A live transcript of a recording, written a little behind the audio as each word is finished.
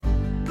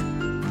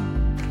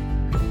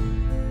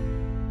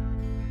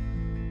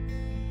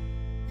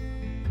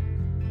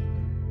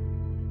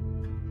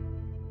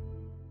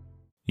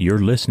You're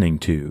listening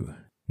to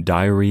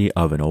Diary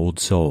of an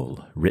Old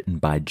Soul, written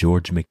by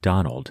George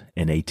MacDonald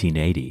in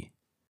 1880.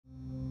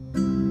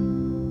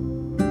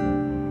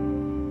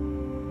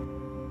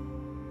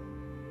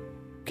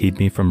 Keep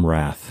me from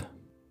wrath.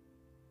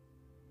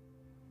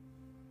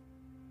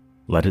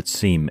 Let it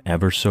seem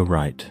ever so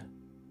right.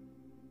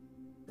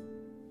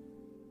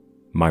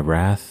 My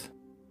wrath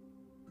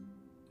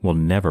will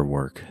never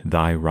work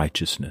thy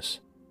righteousness.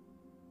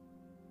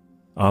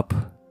 Up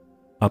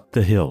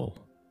the hill,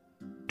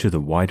 to the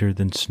whiter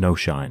than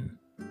snowshine,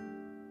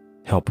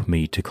 help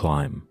me to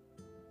climb,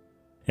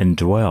 and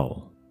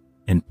dwell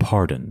in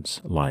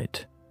pardon's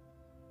light.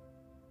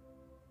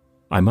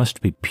 I must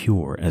be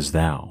pure as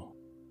thou,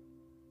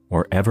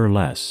 or ever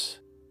less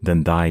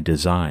than thy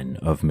design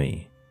of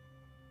me.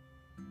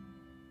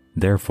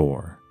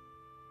 Therefore,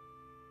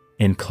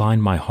 incline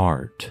my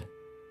heart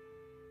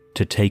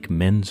to take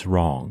men's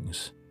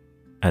wrongs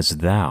as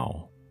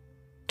thou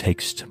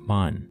takest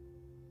mine.